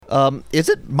Is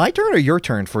it my turn or your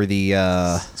turn for the?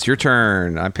 It's your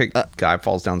turn. I picked guy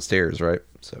falls downstairs, right?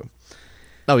 So.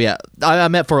 Oh yeah, I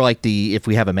meant for like if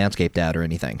we have a Manscaped ad or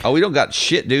anything. Oh, we don't got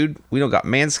shit, dude. We don't got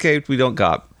Manscaped. We don't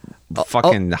got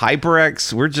fucking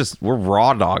HyperX. We're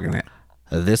raw dogging it.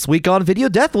 This week on Video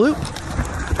Deathloop.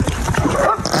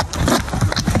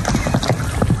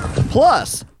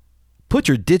 Plus, put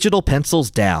your digital pencils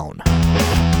down.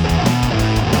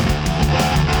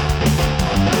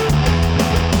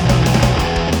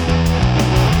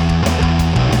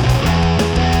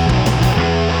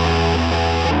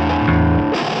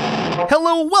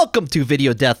 Hello, welcome to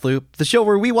Video Deathloop, the show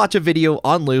where we watch a video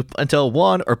on loop until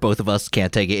one or both of us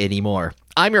can't take it anymore.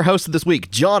 I'm your host of this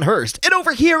week, John Hurst, and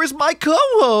over here is my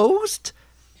co-host,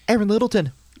 Aaron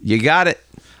Littleton. You got it.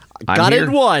 Got it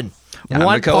in one. I'm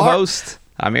the co-host.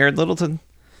 I'm Aaron Littleton.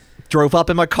 Drove up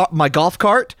in my golf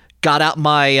cart, got out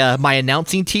my my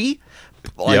announcing tee,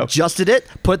 adjusted it,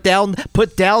 put down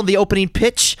the opening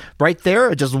pitch right there,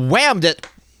 and just whammed it.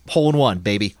 Hole in one,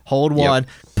 baby. Hole in one.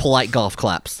 Polite golf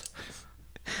claps.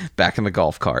 Back in the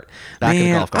golf cart. In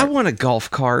the golf cart. I want a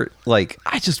golf cart. Like,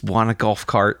 I just want a golf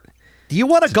cart. Do you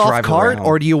want a golf cart, around.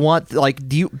 or do you want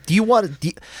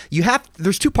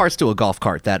there's two parts to a golf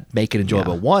cart that make it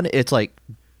enjoyable. Yeah. One, it's like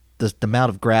the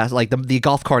amount of grass, like the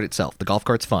golf cart itself. The golf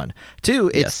cart's fun.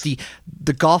 Two, it's the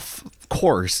golf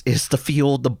course is the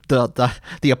field,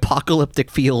 the apocalyptic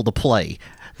field of play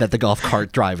that the golf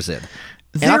cart drives in.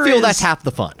 And I feel that's half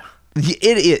the fun.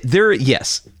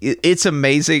 It's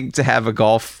amazing to have a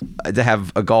golf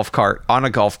cart on a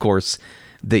golf course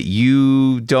that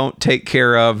you don't take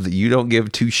care of, that you don't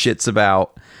give two shits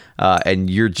about, and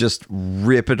you're just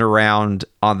ripping around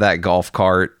on that golf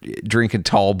cart, drinking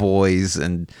tall boys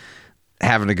and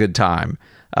having a good time.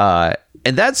 And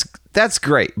that's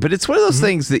great, but it's one of those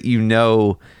things that you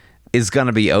know is going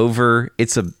to be over.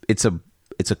 It's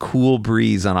a cool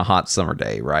breeze on a hot summer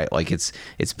day, right? Like it's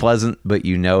pleasant, but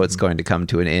you know it's going to come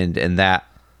to an end, and that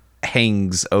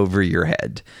hangs over your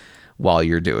head while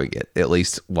you're doing it, at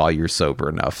least while you're sober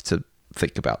enough to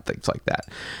think about things like that.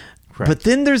 Right. But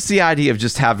then there's the idea of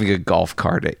just having a golf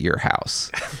cart at your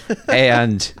house.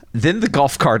 And then the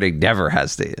golf carting never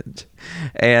has to end.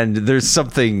 And there's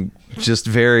something just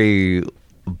very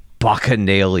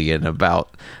bacchanalian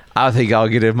about, I think I'll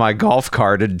get in my golf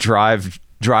cart and drive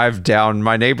down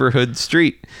my neighborhood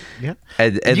street. Yeah.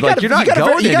 And you're not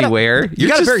going anywhere. You're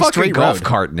just fucking golf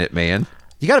carting it, man.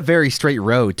 You got a very straight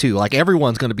road too. Like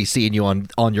everyone's going to be seeing you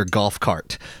on your golf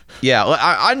cart. Yeah,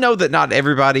 I know that not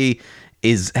everybody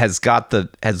has got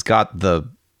the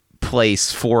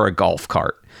place for a golf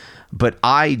cart, but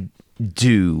I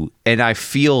do, and I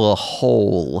feel a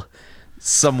hole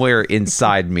somewhere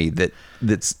inside me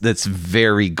that's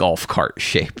very golf cart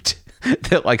shaped.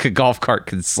 That like a golf cart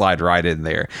can slide right in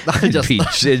there.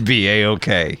 It'd be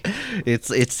a-okay. It's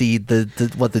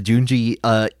the Junji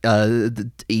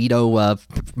Ito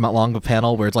manga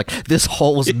panel where it's like, this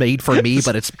hole is made for me,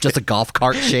 but it's just a golf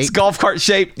cart shape. It's golf cart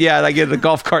shaped. Yeah, and I get in a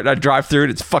golf cart and I drive through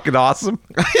it. It's fucking awesome.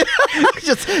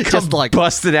 just like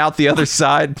busting out the other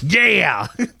side. Yeah,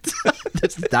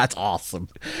 that's awesome.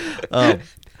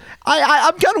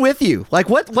 I'm kind of with you. Like,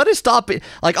 what is stopping?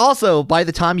 Like, also, by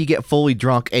the time you get fully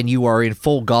drunk and you are in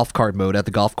full golf cart mode at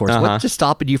the golf course, what's just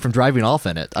stopping you from driving off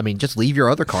in it? I mean, just leave your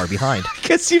other car behind. I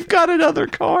guess you've got another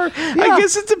car. Yeah. I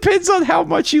guess it depends on how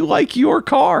much you like your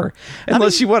car.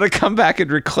 Unless you want to come back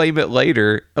and reclaim it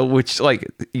later, which, like,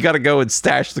 you got to go and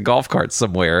stash the golf cart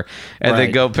somewhere and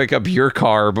then go pick up your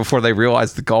car before they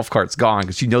realize the golf cart's gone,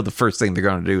 because you know the first thing they're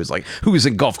going to do is like, who's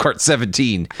in golf cart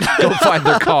 17? Go find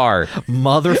their car.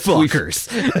 Motherfuckers.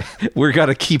 We're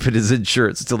gonna keep it as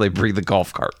insurance until they bring the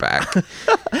golf cart back.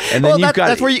 And then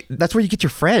that's where you get your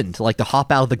friend, like, to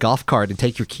hop out of the golf cart and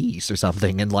take your keys or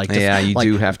something, and like, you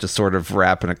do have to sort of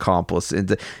wrap an accomplice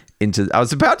into. I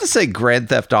was about to say Grand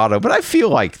Theft Auto, but I feel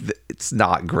like it's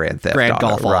not Grand Theft Auto,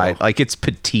 Golf right? Auto. Like, it's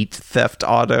Petite Theft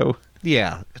Auto.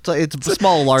 Yeah, it's a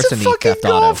small larceny. It's a fucking Theft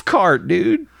golf Auto. cart,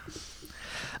 dude.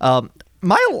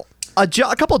 A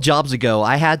couple jobs ago,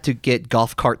 I had to get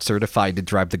golf cart certified to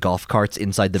drive the golf carts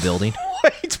inside the building.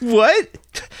 Wait, what?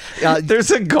 There's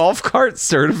a golf cart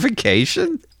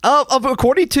certification?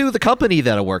 According to the company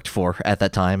that I worked for at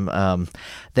that time,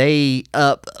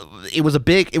 it was a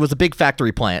big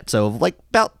factory plant. So like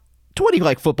about 20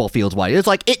 like football fields wide. It's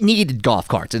like it needed golf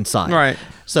carts inside. Right.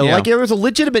 So like there was a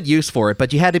legitimate use for it,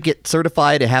 but you had to get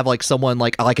certified and have like someone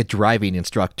like a driving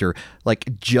instructor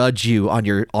like judge you on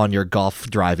your golf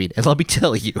driving. And let me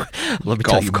tell you,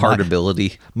 golf cart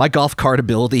ability. My golf cart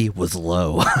ability was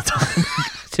low.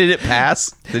 Did it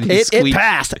pass? Did he It squeak?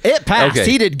 passed. It passed. Okay.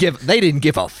 They didn't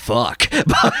give a fuck.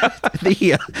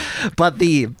 But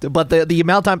the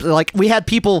amount of times, like, we had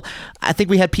people, I think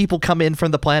we had people come in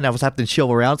from the plant. I was having to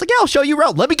show around. It's like, yeah, I'll show you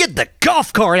around. Let me get the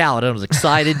golf cart out. And I was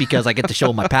excited because I get to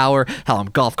show my power, how I'm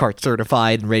golf cart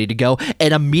certified and ready to go,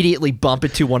 and immediately bump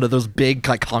into one of those big,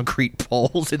 like, concrete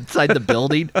poles inside the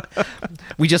building.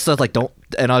 We just said, like, don't,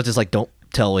 and I was just like, don't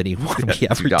tell anyone we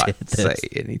ever Do not did this. say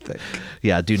anything.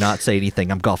 Yeah, do not say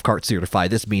anything. I'm golf cart certified.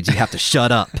 This means you have to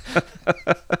shut up.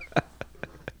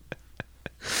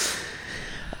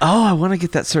 Oh, I want to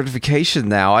get that certification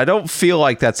now. I don't feel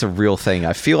like that's a real thing.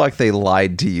 I feel like they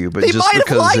lied to you, but They just might have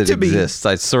because lied it to me. exists,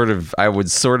 I would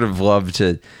sort of love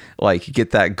to like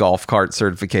get that golf cart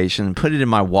certification and put it in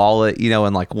my wallet, you know,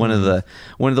 in like one of the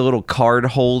little card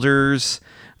holders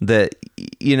that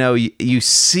you know you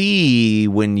see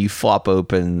when you flop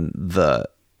open the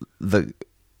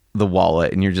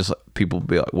wallet, and you're just people will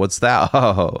be like, "What's that?"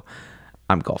 Oh,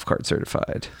 I'm golf cart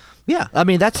certified. Yeah, I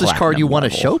mean, that's the card Platinum you want to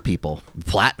level. show people.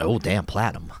 Oh, damn,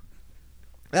 platinum.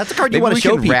 That's the card you Maybe want to we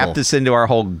show can people. wrap this into our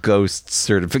whole ghost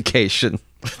certification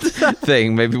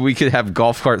thing. Maybe we could have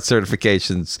golf cart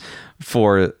certifications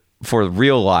for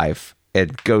real life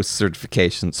and ghost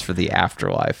certifications for the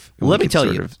afterlife. Let me could tell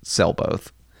sort you. of sell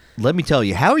both. Let me tell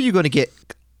you, how are you going to get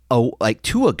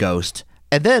to a ghost,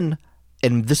 and then,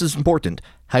 and this is important,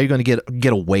 how are you going to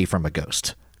get away from a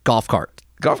ghost? Golf cart.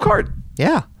 Golf cart,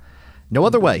 Yeah, no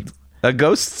other way. a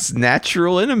ghost's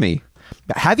natural enemy.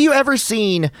 Have you ever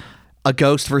seen a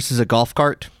ghost versus a golf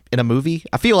cart in a movie?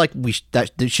 I feel like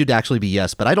that should actually be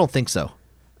yes, but I don't think so.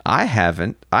 I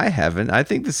haven't. I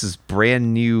think this is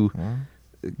brand new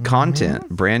content,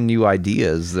 brand new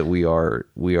ideas that we are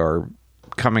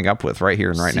coming up with right here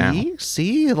and right now.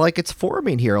 See, like it's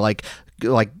forming here. Like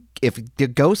if the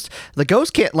ghost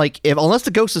can't, like, if unless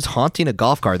the ghost is haunting a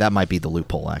golf cart, that might be the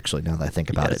loophole. Actually, now that I think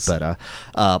about Yes. it,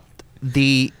 but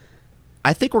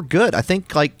I think we're good. I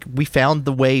think like we found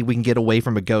the way we can get away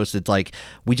from a ghost. It's like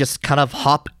we just kind of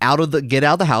get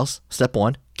out of the house. Step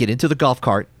one, get into the golf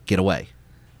cart, get away.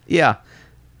 Yeah.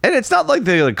 And it's not like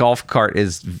the golf cart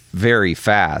is very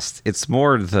fast. It's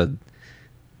more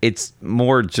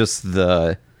just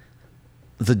the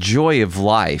joy of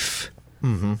life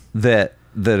that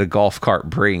a golf cart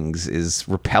brings is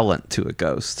repellent to a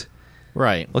ghost.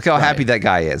 Right. Look how happy that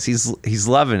guy is. He's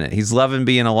loving it. He's loving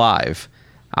being alive.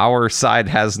 Our side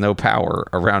has no power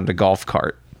around a golf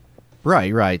cart.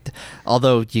 Right.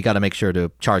 Although you got to make sure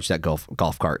to charge that golf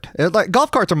cart. Like,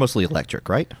 golf carts are mostly electric,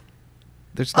 right?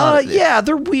 There's not. Yeah,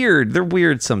 they're weird. They're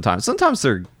weird sometimes. Sometimes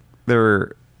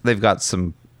they've got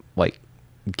some like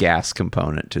gas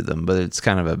component to them, but it's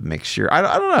kind of a mixture. I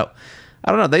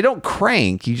don't know. They don't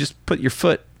crank. You just put your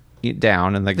foot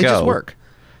down and they go. just work.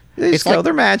 They just It's go. like-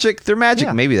 They're magic. They're magic.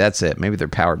 Yeah. Maybe that's it. Maybe they're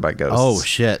powered by ghosts. Oh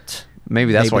shit.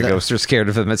 Maybe that's why that- ghosts are scared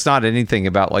of them. It's not anything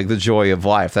about like the joy of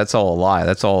life. That's all a lie.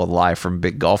 That's all a lie from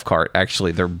Big Golf Cart.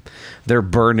 Actually, they're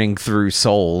burning through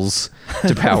souls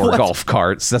to power golf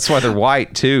carts. That's why they're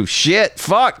white too. Shit.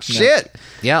 Fuck. Shit.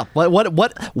 Yeah. What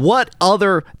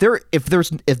other if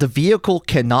the vehicle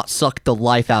cannot suck the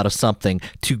life out of something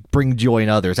to bring joy in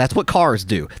others, that's what cars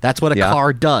do. That's what a Yeah.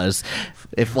 car does.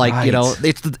 If like you know,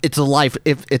 Right. it's a life.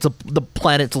 If it's the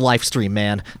planet's life stream,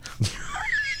 man.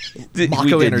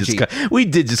 Mako energy. We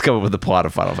did just come up with the plot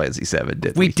of Final Fantasy VII,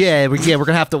 didn't we? We did. We're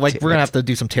gonna have to we're gonna have to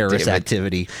do some terrorist Damn it.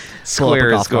 activity. Pull up a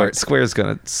golf cart. Square's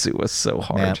gonna sue us so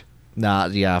hard.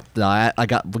 Yeah. No, I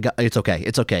got. It's okay.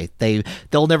 It's okay.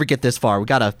 They'll never get this far.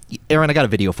 Aaron. I got a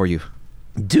video for you.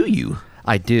 Do you?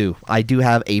 I do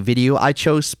have a video I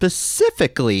chose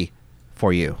specifically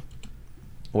for you.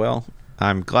 Well,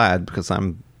 I'm glad because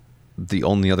I'm the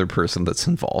only other person that's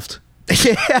involved.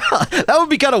 Yeah, that would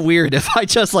be kind of weird if I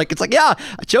just like it's like I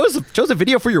chose a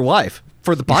video for your wife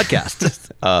for the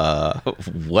podcast.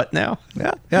 What now?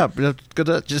 yeah,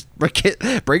 gonna just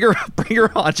bring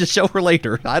her on, just show her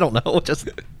later. I don't know, just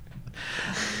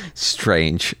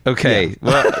Strange. Okay.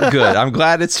 Well, good. I'm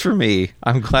glad it's for me.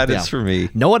 It's for me.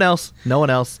 No one else,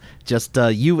 just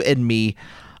you and me.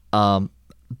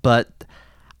 But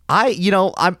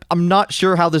I'm not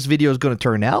sure how this video is going to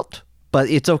turn out, but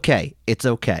it's okay. It's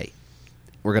okay.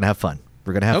 We're gonna have fun.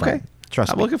 Okay. Fun.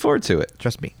 Trust I'm me. looking forward to it.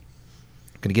 Trust me.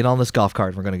 Gonna get on this golf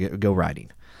cart. We're gonna go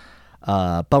riding.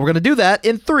 But we're gonna do that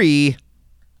in 3,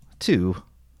 2,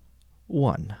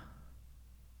 1.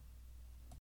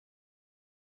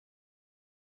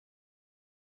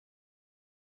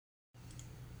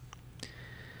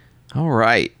 All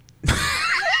right.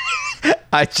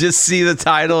 I just see the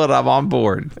title and I'm on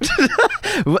board.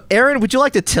 Aaron, would you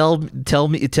like to tell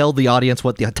the audience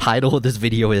what the title of this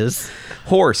video is?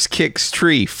 Horse kicks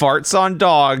tree, farts on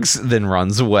dogs, then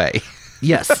runs away.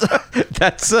 Yes.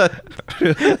 That's a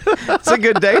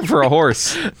good day for a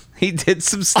horse. He did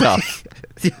some stuff.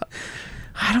 Yeah.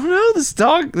 I don't know,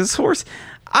 this horse.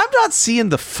 I'm not seeing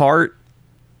the fart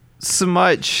so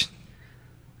much.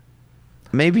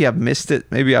 Maybe I've missed it.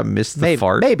 Maybe I missed the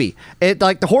fart. Maybe it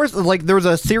the horse. There was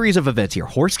a series of events here.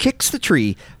 Horse kicks the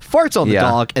tree, farts on the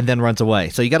dog, and then runs away.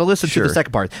 So you got to listen to the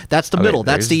second part. That's the middle.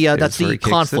 That's the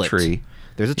conflict.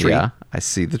 There's a tree. Yeah, I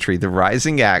see the tree. The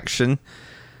rising action,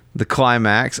 the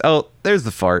climax. Oh, there's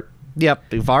the fart.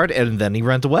 Yep, he farted and then he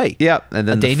runs away. Yep, and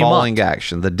then the falling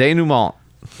action, the denouement.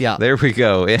 Yeah, there we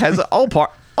go. It has all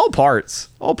parts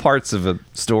of a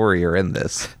story are in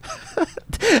this.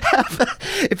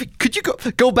 Could you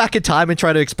go back in time and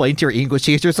try to explain to your English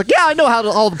teacher? It's like, yeah, I know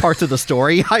all the parts of the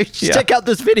story. I should check out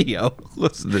this video.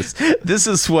 Listen to this. This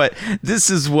is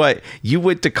what you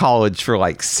went to college for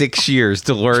like 6 years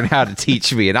to learn how to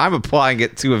teach me, and I'm applying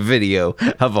it to a video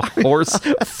of a horse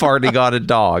farting on a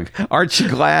dog. Aren't you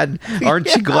glad?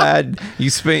 Aren't you glad you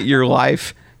spent your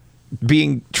life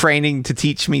training to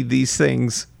teach me these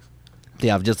things?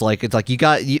 Yeah, just it's like you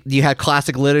had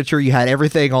classic literature, you had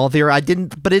everything all there.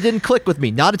 But it didn't click with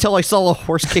me. Not until I saw a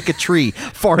horse kick a tree,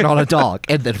 fart on a dog,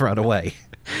 and then run away.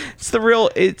 It's the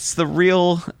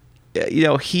real,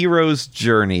 hero's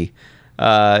journey.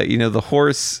 The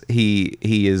horse he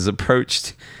is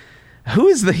approached. Who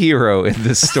is the hero in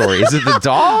this story? Is it the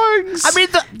dogs? I mean,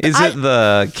 it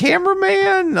the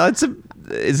cameraman?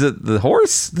 Is it the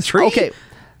horse? The tree? Okay.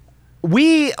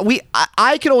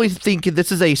 I can only think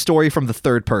this is a story from the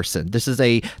third person.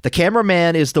 The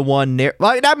cameraman is the one.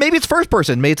 Maybe it's first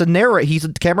person. Maybe it's a narrator.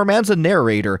 Cameraman's a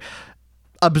narrator,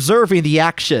 observing the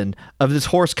action of this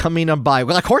horse coming on by.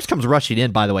 Horse comes rushing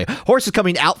in. By the way, horse is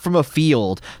coming out from a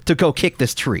field to go kick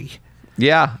this tree.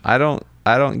 Yeah, I don't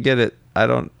get it.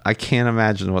 I can't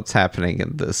imagine what's happening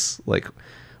in this. Like,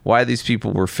 why these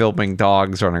people were filming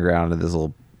dogs running around in this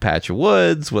little patch of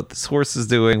woods, what this horse is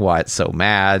doing, why it's so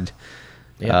mad.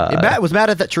 Yeah, it was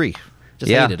mad at that tree.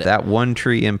 Just hated it. That one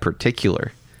tree in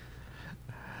particular.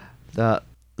 But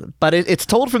it's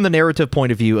told from the narrative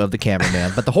point of view of the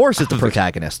cameraman, but the horse is the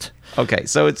protagonist. Okay,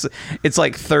 so it's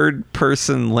like third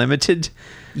person limited.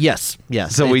 Yes.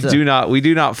 So we do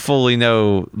not fully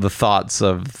know the thoughts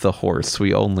of the horse.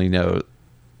 We only know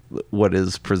what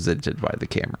is presented by the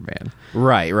cameraman.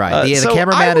 Right. The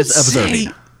cameraman is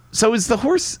observing. So is the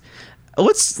horse?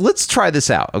 Let's try this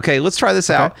out. Okay, let's try this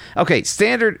out. Okay,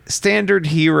 standard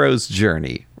hero's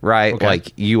journey, right? Okay.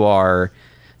 Like you are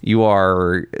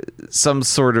some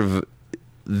sort of,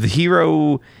 the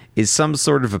hero is some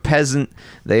sort of a peasant.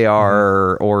 They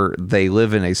are, or they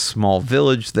live in a small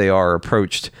village. They are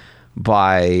approached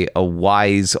by a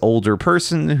wise older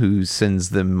person who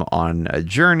sends them on a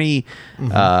journey.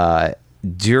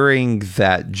 During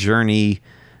that journey,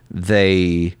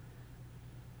 they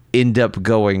end up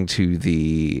going to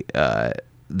they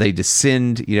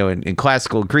descend, in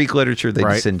classical Greek literature, they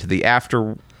descend to the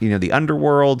the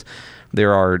underworld.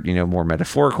 There are, more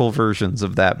metaphorical versions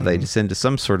of that, but they descend to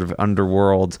some sort of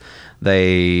underworld.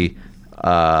 They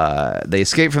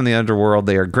escape from the underworld.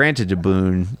 They are granted a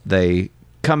boon. They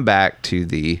come back to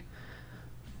the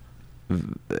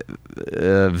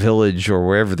village or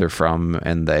wherever they're from,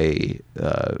 and they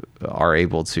are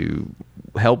able to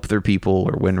help their people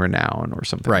or win renown or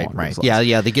something. Right.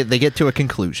 Yeah. They get to a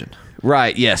conclusion.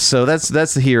 Right. Yes. So that's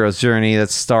the hero's journey.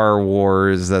 That's Star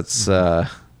Wars. That's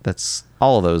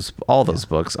all those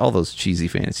books, all those cheesy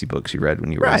fantasy books you read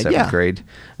when you were in seventh grade.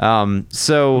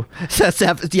 So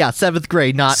seventh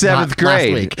grade, not seventh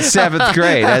grade. Last week. Seventh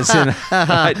grade, as in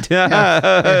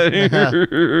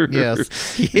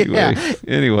yes.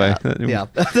 Anyway.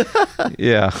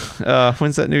 Yeah.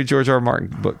 When's that new George R. R. Martin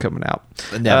book coming out?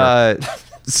 Never.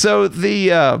 So if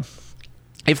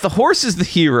the horse is the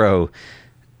hero,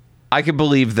 I can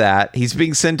believe that. He's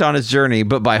being sent on his journey,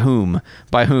 but by whom?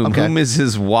 By whom? Okay. Whom is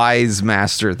his wise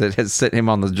master that has sent him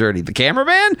on the journey? The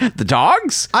cameraman? The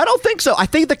dogs? I don't think so. I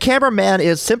think the cameraman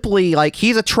is simply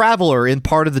he's a traveler in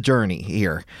part of the journey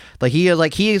here. He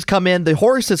has come in. The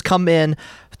horse has come in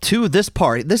to this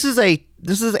part. This is a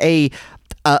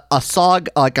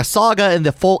saga in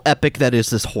the full epic that is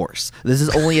this horse. This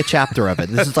is only a chapter of it.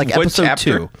 This is like episode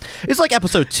chapter? 2. It's like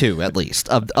episode 2 at least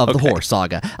of the horse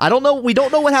saga. I don't know. We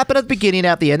don't know what happened at the beginning,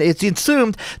 at the end. It's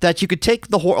assumed that you could take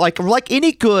the horse, like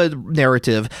any good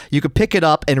narrative, you could pick it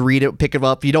up and read it. Pick it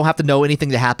up. You don't have to know anything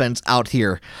that happens out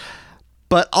here.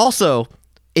 But also,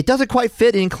 it doesn't quite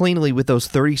fit in cleanly with those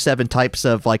 37 types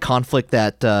of conflict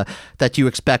that you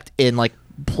expect in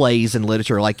plays and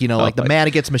literature, like like the man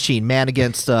against machine, man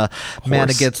against man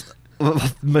against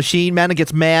machine, man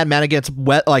against man against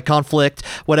like conflict,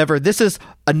 whatever. This is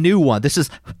a new one. This is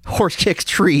horse kicks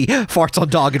tree, farts on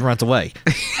dog and runs away.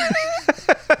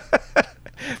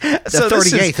 So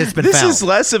this is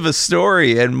less of a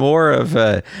story and more of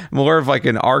like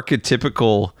an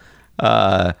archetypical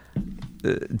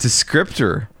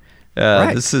descriptor.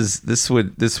 Right. This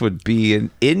would be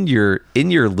in your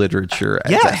literature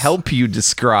to help you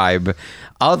describe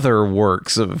other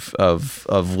works of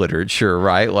literature,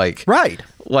 right? Like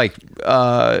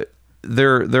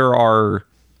there are.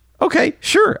 Okay,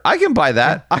 sure, I can buy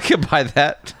that. I can buy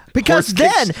that. Because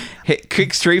then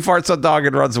kicks tree, farts on dog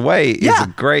and runs away is a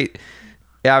great.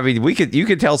 I mean, you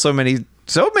could tell so many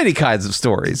kinds of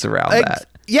stories around that.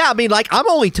 Yeah, I mean, like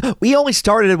we only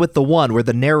started with the one where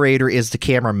the narrator is the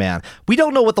cameraman. We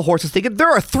don't know what the horse is thinking. There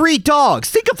are 3 dogs.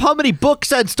 Think of how many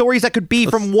books and stories that could be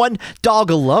from one dog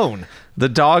alone. The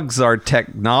dogs are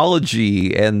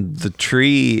technology, and the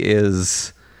tree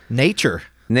is nature,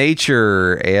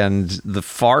 and the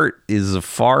fart is a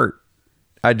fart.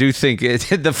 I do think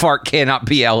the fart cannot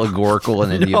be allegorical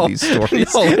in any of these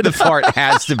stories. The fart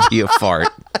has to be a fart.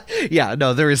 Yeah,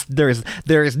 no, there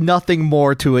is nothing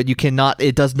more to it. You cannot.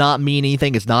 It does not mean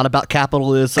anything. It's not about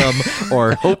capitalism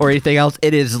or anything else.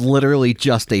 It is literally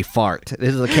just a fart.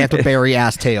 This is a Canterbury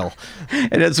ass tale.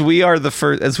 And as we are the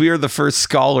first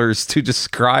scholars to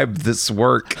describe this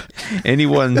work,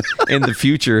 anyone in the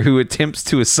future who attempts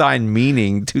to assign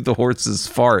meaning to the horse's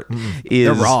fart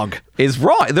they're wrong. Is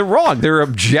wrong. They're wrong. They're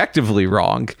objectively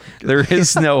wrong. There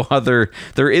is no other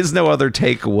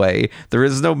takeaway. There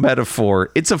is no metaphor.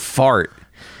 It's a fart.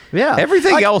 Yeah.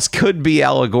 Everything else could be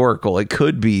allegorical. It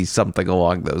could be something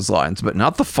along those lines, but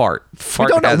not the fart.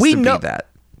 Fart has to be that.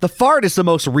 The fart is the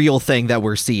most real thing that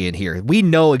we're seeing here. We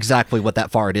know exactly what that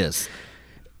fart is.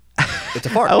 It's a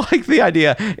fart. I like the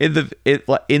idea in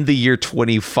the year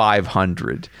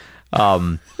 2500.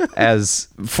 As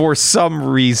for some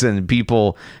reason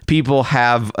people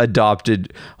have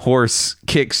adopted horse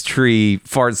kicks tree,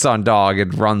 farts on dog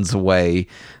and runs away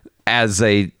as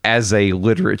a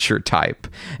literature type,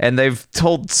 and they've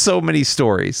told so many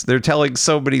stories. They're telling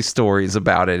so many stories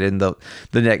about it in the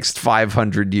next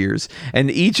 500 years, and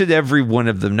each and every one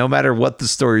of them, no matter what the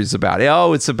story is about,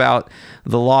 it's about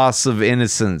the loss of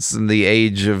innocence in the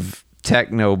age of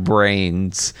techno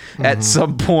brains. At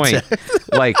some point,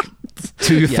 like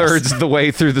 2/3 of the way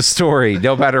through the story,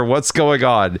 no matter what's going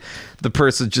on, the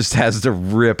person just has to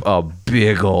rip a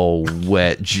big old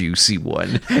wet juicy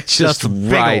one. Just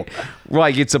right,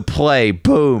 like it's a play.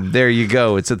 Boom, there you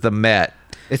go. It's at the Met.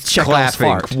 It's Chekhov's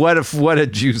fart. What a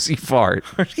juicy fart.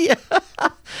 Yeah.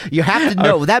 You have to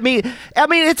know. I mean,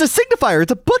 it's a signifier.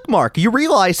 It's a bookmark. You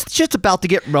realize shit's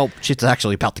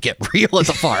actually about to get real as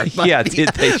a fart. But, yeah,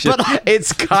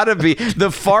 it's gotta be. The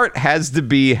fart has to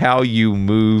be how you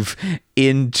move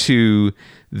into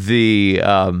the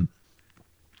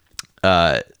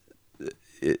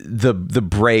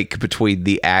break between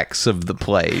the acts of the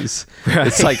plays. Right.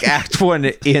 It's like Act 1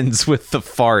 ends with the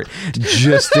fart,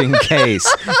 just in case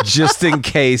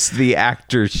the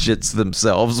actor shits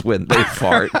themselves when they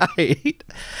fart. Right.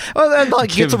 Well, then you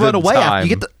get to run away after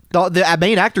you get the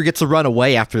main actor gets to run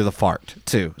away after the fart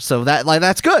too. So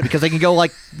that's good because they can go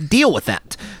deal with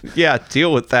that. Yeah,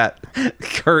 deal with that.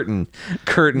 Curtain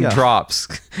drops.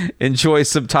 Enjoy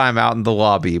some time out in the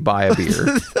lobby. Buy a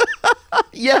beer.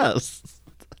 Yes.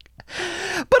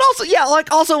 But also,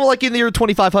 in the year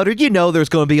 2500, there's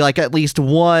going to be at least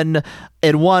one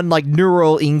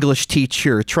neural English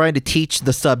teacher trying to teach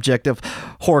the subject of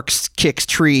horse kicks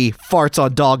tree, farts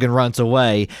on dog and runs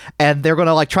away, and they're going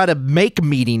to try to make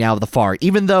meaning out of the fart,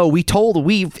 even though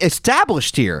we've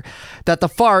established here that the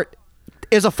fart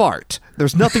is a fart.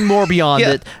 There's nothing more beyond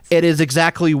it. It is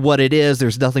exactly what it is.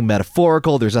 There's nothing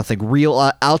metaphorical. There's nothing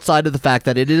real outside of the fact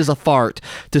that it is a fart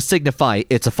to signify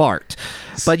it's a fart.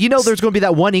 But there's going to be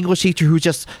that one English teacher who's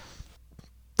just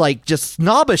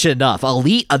snobbish enough,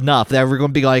 elite enough that we're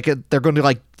going to be they're going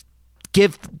to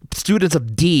give students a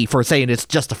D for saying it's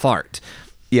just a fart.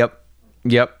 Yep.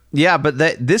 Yeah, but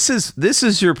this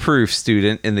is your proof,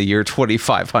 student, in the year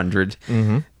 2500.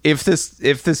 Mm-hmm. If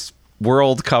this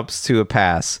world comes to a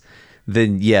pass,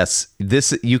 then yes,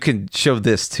 you can show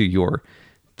this to your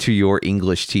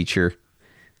English teacher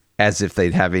as if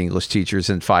they'd have English teachers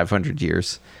in 500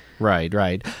 years. Right.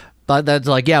 But that's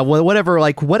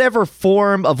whatever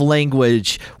form of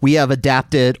language we have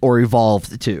adapted or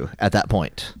evolved to at that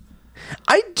point.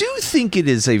 I do think it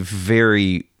is a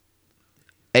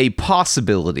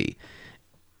possibility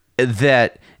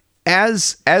that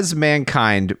as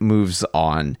mankind moves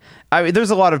on, I mean,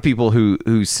 there's a lot of people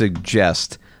who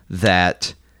suggest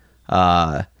that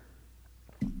that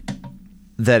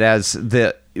as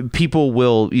the people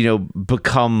will,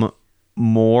 become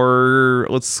more,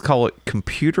 let's call it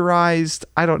computerized.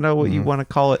 I don't know what you want to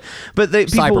call it, but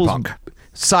Cyberpunk.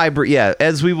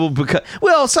 As we will become,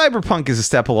 well, cyberpunk is a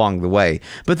step along the way,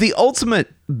 but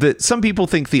some people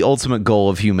think the ultimate goal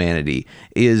of humanity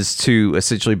is to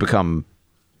essentially become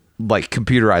like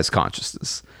computerized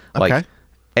consciousness,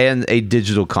 and a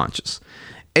digital conscious.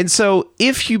 And so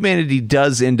if humanity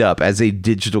does end up as a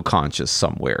digital conscious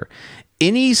somewhere,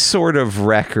 any sort of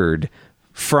record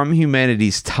from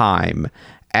humanity's time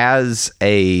as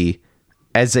a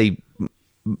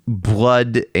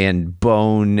blood and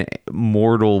bone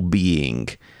mortal being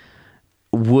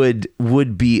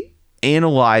would be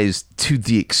analyzed to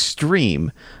the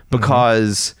extreme,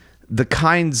 because the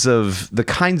kinds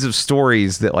of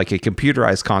stories that like a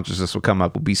computerized consciousness will come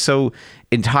up will be so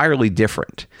entirely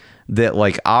different that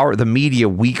like the media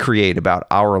we create about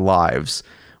our lives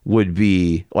would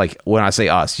be, like, when I say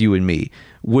us, you and me,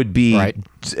 would be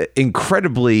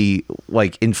incredibly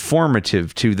like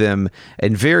informative to them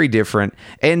and very different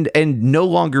and no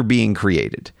longer being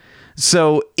created.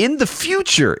 So in the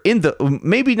future,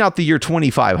 maybe not the year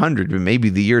 2500, but maybe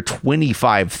the year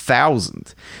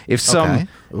 25,000, if some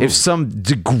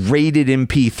degraded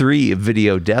MP3 of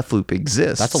Video Deathloop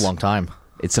exists, that's a long time.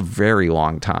 It's a very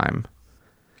long time.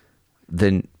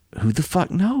 Then who the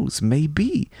fuck knows?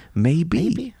 Maybe.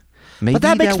 But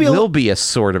that will be a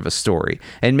sort of a story,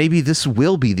 and maybe this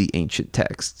will be the ancient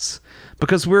texts,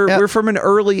 because we're from an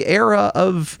early era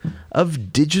of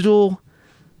digital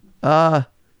media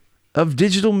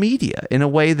in a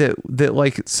way that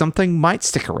like something might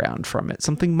stick around from it.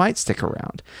 Something might stick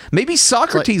around. Maybe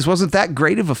Socrates wasn't that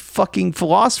great of a fucking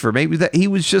philosopher. Maybe that he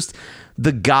was just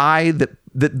the guy that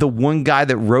the one guy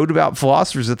that wrote about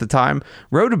philosophers at the time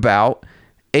wrote about.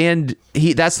 And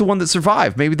that's the one that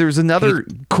survived. Maybe there's another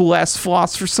cool ass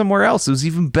philosopher somewhere else who's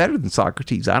even better than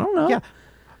Socrates. I don't know.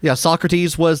 Yeah.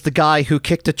 Socrates was the guy who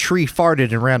kicked a tree,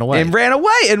 farted, and ran away.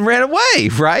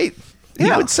 Right? Yeah.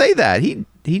 He would say that. He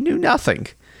knew nothing.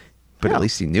 But at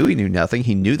least he knew nothing.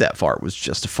 He knew that fart was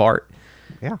just a fart.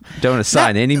 Yeah. Don't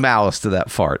assign any malice to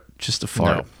that fart. Just a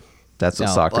fart. No. That's what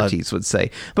Socrates would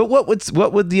say. But what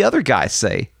would the other guy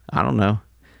say? I don't know.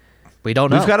 We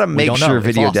don't know. We've got to make sure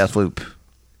Video Deathloop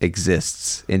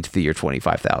exists into the year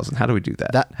 25,000. How do we do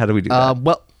that? How do we do that?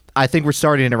 Well, I think we're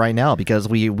starting it right now, because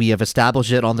we have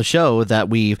established it on the show that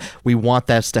we want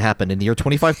this to happen in the year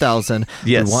 25,000.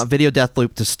 Yes. We want Video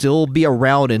Deathloop to still be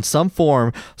around in some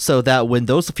form, so that when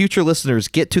those future listeners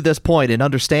get to this point and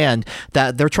understand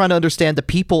that they're trying to understand the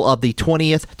people of the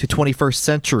 20th to 21st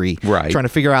century, right, trying to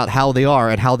figure out how they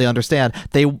are and how they understand,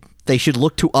 they should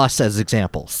look to us as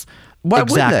examples. Why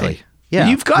exactly. Would they? Yeah,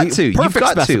 you've got to.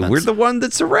 We're the one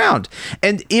that's around.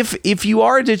 And if you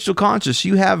are a digital conscious,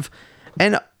 you have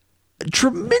a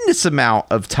tremendous amount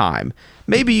of time.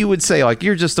 Maybe you would say, like,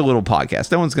 you're just a little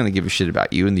podcast. No one's going to give a shit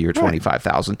about you in the year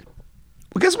 25,000.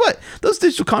 Well, guess what? Those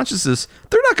digital consciousnesses,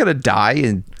 they're not going to die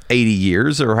in 80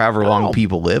 years or however long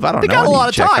people live. I don't know. Got a lot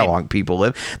of time. How long people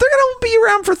live. They're going to be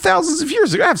around for thousands of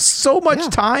years. They're going to have so much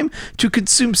time to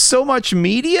consume so much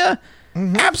media.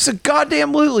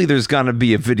 Absolutely, there's gonna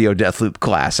be a Video Deathloop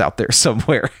class out there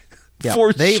somewhere,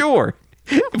 for sure.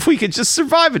 If we could just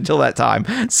survive until that time,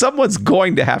 someone's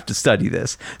going to have to study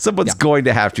this. Someone's going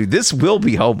to have to. This will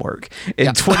be homework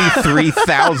in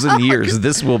 23,000 years.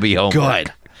 This will be homework.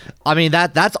 Good. I mean,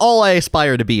 that's all I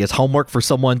aspire to be, is homework for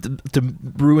someone to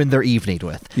ruin their evening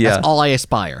with. Yeah. That's all I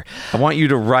aspire. I want you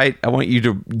to write,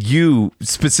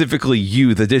 specifically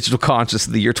you, the digital conscious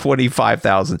of the year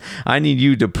 25,000. I need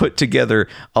you to put together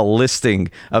a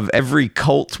listing of every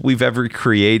cult we've ever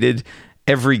created,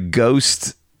 every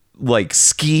ghost like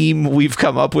scheme we've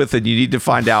come up with, and you need to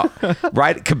find out,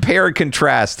 right? Compare and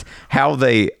contrast how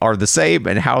they are the same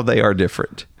and how they are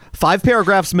different. 5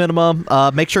 paragraphs minimum.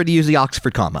 Make sure to use the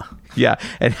Oxford comma. Yeah,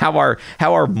 and how our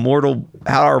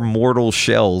mortal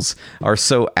shells are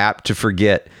so apt to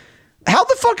forget. How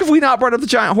the fuck have we not brought up the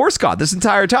giant horse god this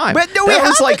entire time? But no,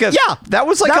 that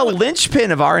was like a linchpin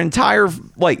of our entire,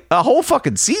 like, a whole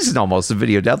fucking season almost of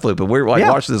Video Deathloop, and we're like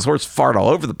watching this horse fart all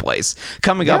over the place,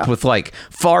 coming up with like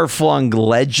far-flung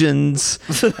legends,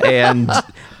 and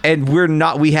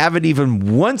we haven't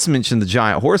even once mentioned the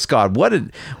giant horse god.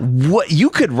 What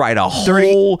you could write a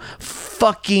whole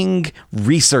fucking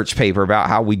research paper about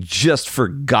how we just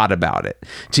forgot about it.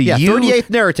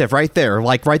 38th narrative right there.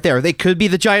 Like right there. They could be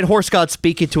the giant horse god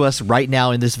speaking to us right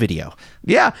now in this video.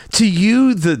 Yeah. To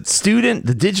you, the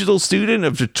digital student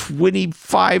of the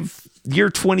 25 year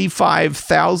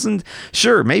 25,000,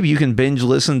 sure, maybe you can binge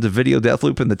listen to Video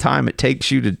Deathloop in the time it takes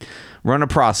you to run a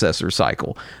processor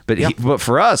cycle. But but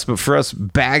for us,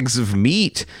 bags of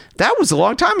meat, that was a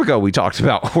long time ago. We talked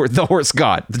about the horse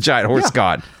god, the giant horse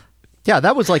god. Yeah,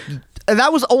 that was like, and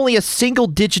that was only a single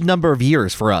digit number of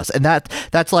years for us, and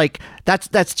that's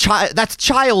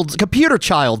computer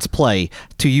child's play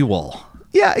to you all.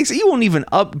 Yeah, you won't even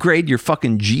upgrade your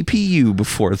fucking GPU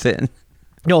before then.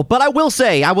 No, but I will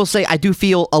say, I do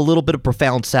feel a little bit of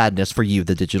profound sadness for you,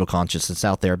 the digital consciousness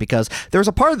out there, because there's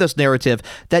a part of this narrative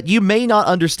that you may not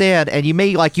understand, and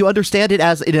you understand it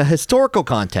as in a historical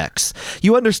context.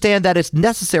 You understand that it's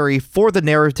necessary for the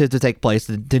narrative to take place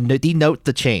to denote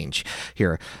the change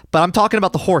here. But I'm talking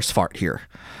about the horse fart here.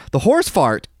 The horse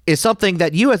fart is something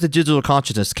that you as a digital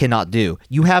consciousness cannot do.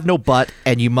 You have no butt,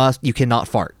 and you cannot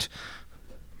fart.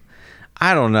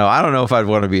 I don't know. I don't know if I'd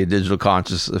want to be a digital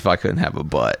conscious if I couldn't have a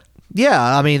butt. Yeah,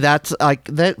 I mean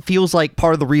that feels like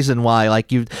part of the reason why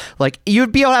you'd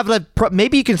be able to have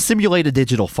maybe you can simulate a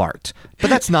digital fart,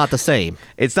 but that's not the same.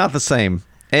 It's not the same.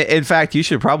 In fact, you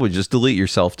should probably just delete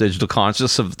yourself, digital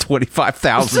conscious of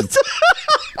 25,000.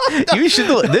 You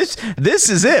should. This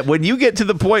is it. When you get to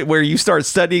the point where you start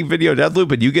studying Video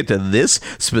Deathloop and you get to this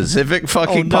specific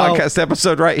fucking podcast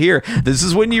episode right here, this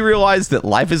is when you realize that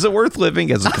life isn't worth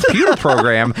living as a computer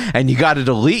program, and you got to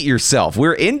delete yourself.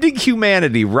 We're ending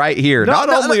humanity right here. Not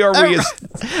only are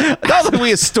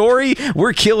we a story,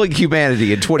 we're killing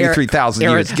humanity in 23,000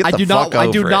 years. Get the fuck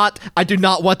over it. I do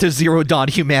not want to zero dawn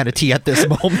humanity at this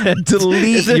moment.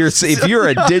 Delete yourself. If you're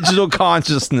a digital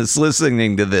consciousness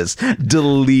listening to this,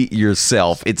 delete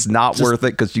yourself. It's not worth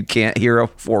it because you can't hear a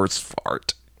force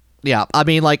fart. Yeah, I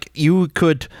mean, you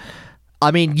could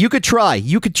try,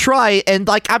 and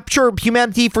I'm sure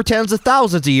humanity for tens of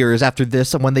thousands of years after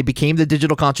this, and when they became the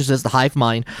digital consciousness, the hive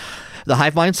mind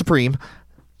supreme,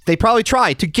 they probably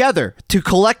tried together to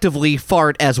collectively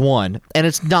fart as one, and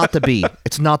it's not to be.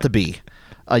 It's not to be.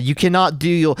 You cannot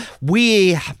do.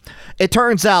 It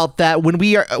turns out that when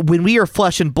we are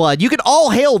flesh and blood, you can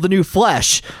all hail the new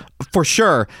flesh for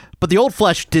sure, but the old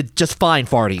flesh did just fine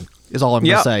farting. Is all I'm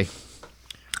gonna say.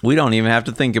 We don't even have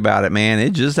to think about it, man.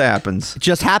 It just happens. It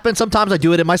just happens. Sometimes I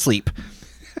do it in my sleep.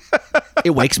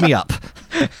 It wakes me up.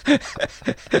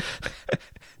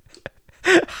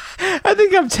 I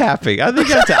think I'm tapping. I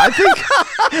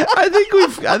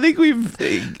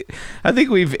think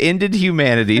we've ended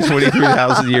humanity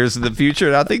 23,000 years in the future,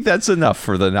 and I think that's enough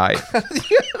for the night.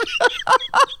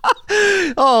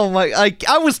 Oh my!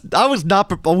 I was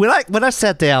not when I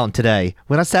sat down today.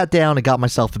 When I sat down and got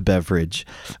myself a beverage,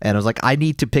 and I was like, I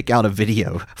need to pick out a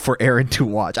video for Aaron to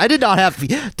watch. I did not have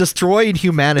destroying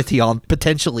humanity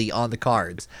potentially on the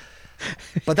cards,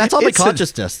 but that's on my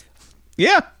consciousness.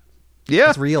 Yeah.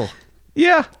 It's real.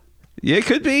 Yeah, it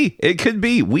could be. It could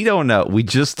be. We don't know. We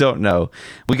just don't know.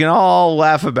 We can all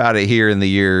laugh about it here in the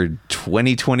year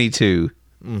 2022.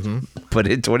 Mm-hmm. But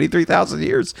in 23,000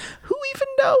 years, who even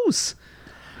knows?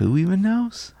 Who even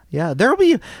knows? Yeah, there'll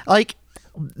be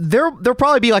there'll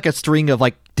probably be a string of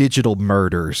digital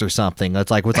murders or something.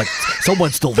 That's with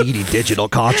someone's deleting digital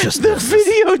consciousness. The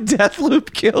Video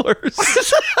Deathloop killers.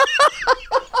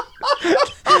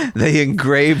 They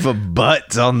engrave a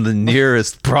butt on the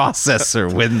nearest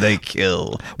processor when they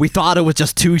kill. We thought it was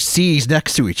just two C's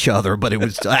next to each other, but it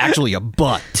was actually a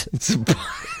butt.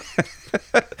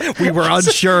 We were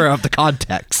unsure of the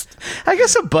context. I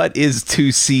guess a butt is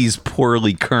two C's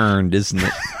poorly kerned, isn't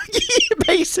it?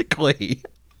 Basically.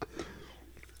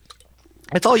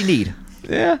 That's all you need.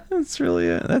 Yeah, that's really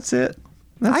it. That's it.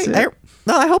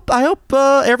 I hope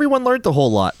everyone learned a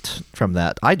whole lot from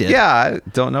that. I did. Yeah, I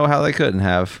don't know how they couldn't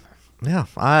have. Yeah,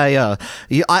 I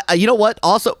you know what?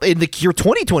 Also, in the year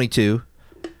 2022,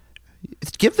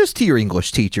 give this to your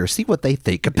English teacher. See what they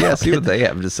think about it. Yeah, see what they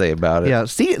have to say about it. Yeah,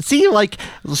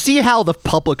 see how the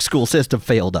public school system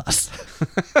failed us.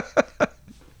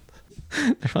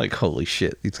 They're like, holy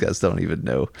shit, these guys don't even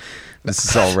know. This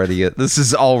is already it. This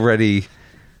is already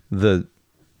the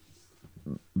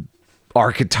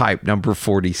archetype number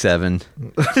 47.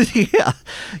 Yeah,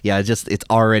 it's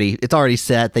already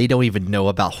set. They don't even know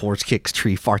about horse kicks,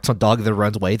 tree farts on dog that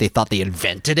runs away. They thought they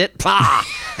invented it. Pah!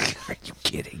 Are you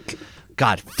kidding?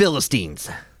 God, Philistines.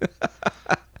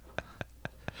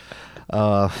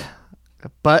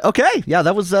 But okay, yeah,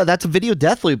 that's a Video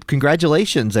Deathloop.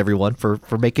 Congratulations, everyone, for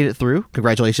making it through.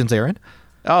 Congratulations, Aaron.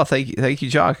 Oh, thank you,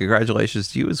 John. Congratulations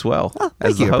to you as well. Oh,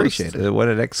 thank you. I appreciate it. What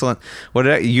an excellent.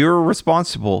 You're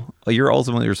responsible. You're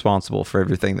ultimately responsible for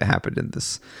everything that happened in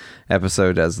this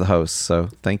episode as the host. So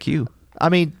thank you. I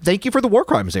mean, thank you for the war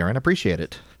crimes, Aaron. I appreciate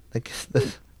it.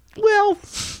 Well,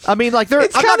 I mean, like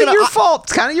it's kind of your fault.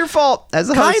 It's kind of your fault as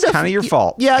a host. Kind of your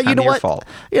fault. Yeah, you know what? Fault.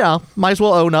 Yeah, might as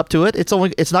well own up to it. It's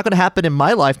not going to happen in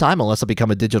my lifetime unless I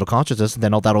become a digital consciousness, and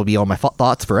then that'll be on my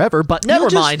thoughts forever. But never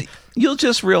mind. You'll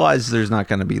just realize there's not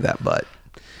going to be that butt.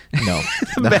 No.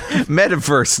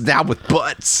 Metaverse now with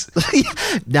butts.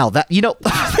 Now that they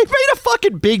made a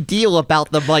fucking big deal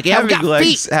about them, like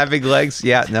having legs.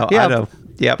 Yeah, no, yeah. I know.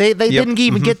 Yeah, they didn't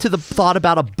even get to the thought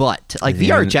about a butt. Like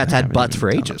VR chats had butts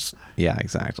for ages. Yeah,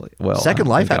 exactly. Well, Second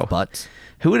Life had butts.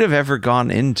 Who would have ever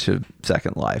gone into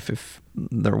Second Life if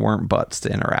there weren't butts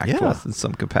to interact with in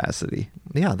some capacity?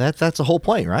 Yeah, that's the whole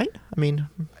point, right? I mean,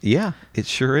 yeah, it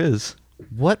sure is.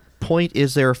 What point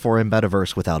is there for a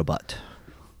metaverse without a butt?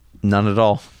 None at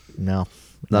all. No.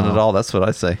 None at all. That's what I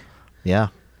say. Yeah.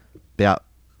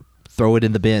 Throw it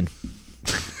in the bin.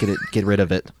 Get rid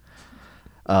of it.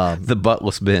 The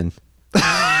buttless bin.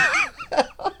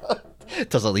 It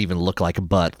doesn't even look like a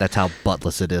butt. That's how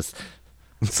buttless it is.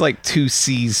 It's like two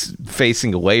C's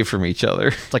facing away from each other.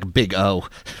 It's like a big O.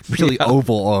 Really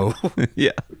oval O.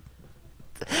 Yeah.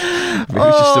 Maybe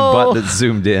it's just a butt that's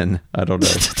zoomed in. I don't know.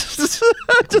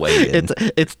 Way in.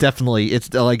 It's definitely it's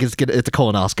a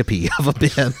colonoscopy of a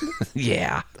bin.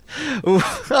 Yeah. Ooh,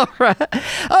 all right.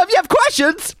 If you have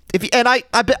questions, if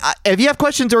you have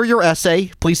questions or your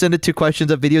essay, please send it to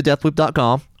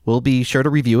questions@videodeathloop.com. We'll be sure to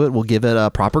review it. We'll give it a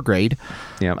proper grade.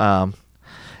 Yeah.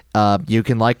 You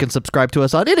can like and subscribe to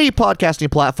us on any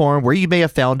podcasting platform where you may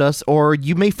have found us, or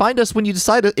you may find us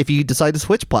if you decide to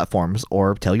switch platforms,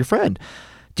 or tell your friend.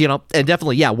 And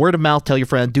definitely, word of mouth, tell your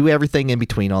friend, do everything in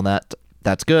between on that.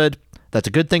 That's good. That's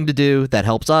a good thing to do. That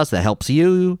helps us. That helps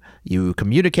you. You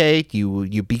communicate. You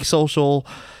be social.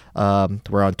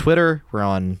 We're on Twitter.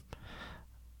 I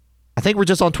think we're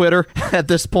just on Twitter at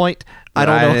this point. I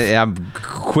don't know. I'm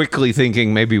quickly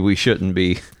thinking maybe we shouldn't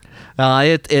be.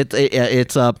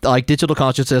 It's like digital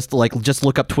consciousness. Like, just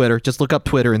look up Twitter. Just look up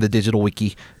Twitter in the digital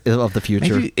wiki of the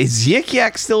future. Is Yik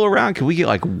Yak still around? Can we get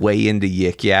like way into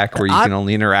Yik Yak where you can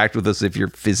only interact with us if you're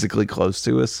physically close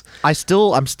to us? I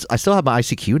still have my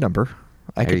ICQ number.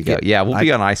 There you go. Yeah, we'll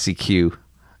be on ICQ.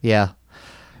 Yeah.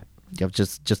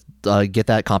 Just get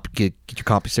that get your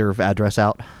CompuServe address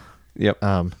out. Yep.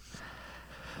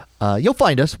 You'll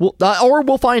find us. Or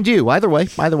we'll find you. Either way.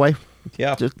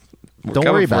 Yeah. Don't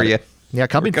worry about it. Yeah,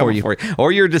 coming for you.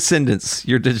 Or your descendants,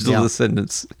 your digital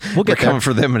descendants. We'll get coming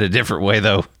for them in a different way,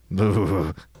 though.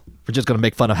 We're just going to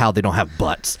make fun of how they don't have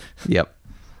butts. Yep.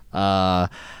 Trying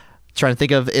to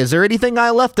think of, is there anything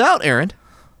I left out, Aaron?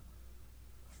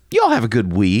 Y'all have a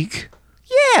good week.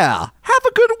 Yeah, have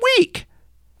a good week.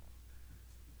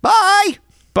 Bye.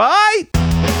 Bye.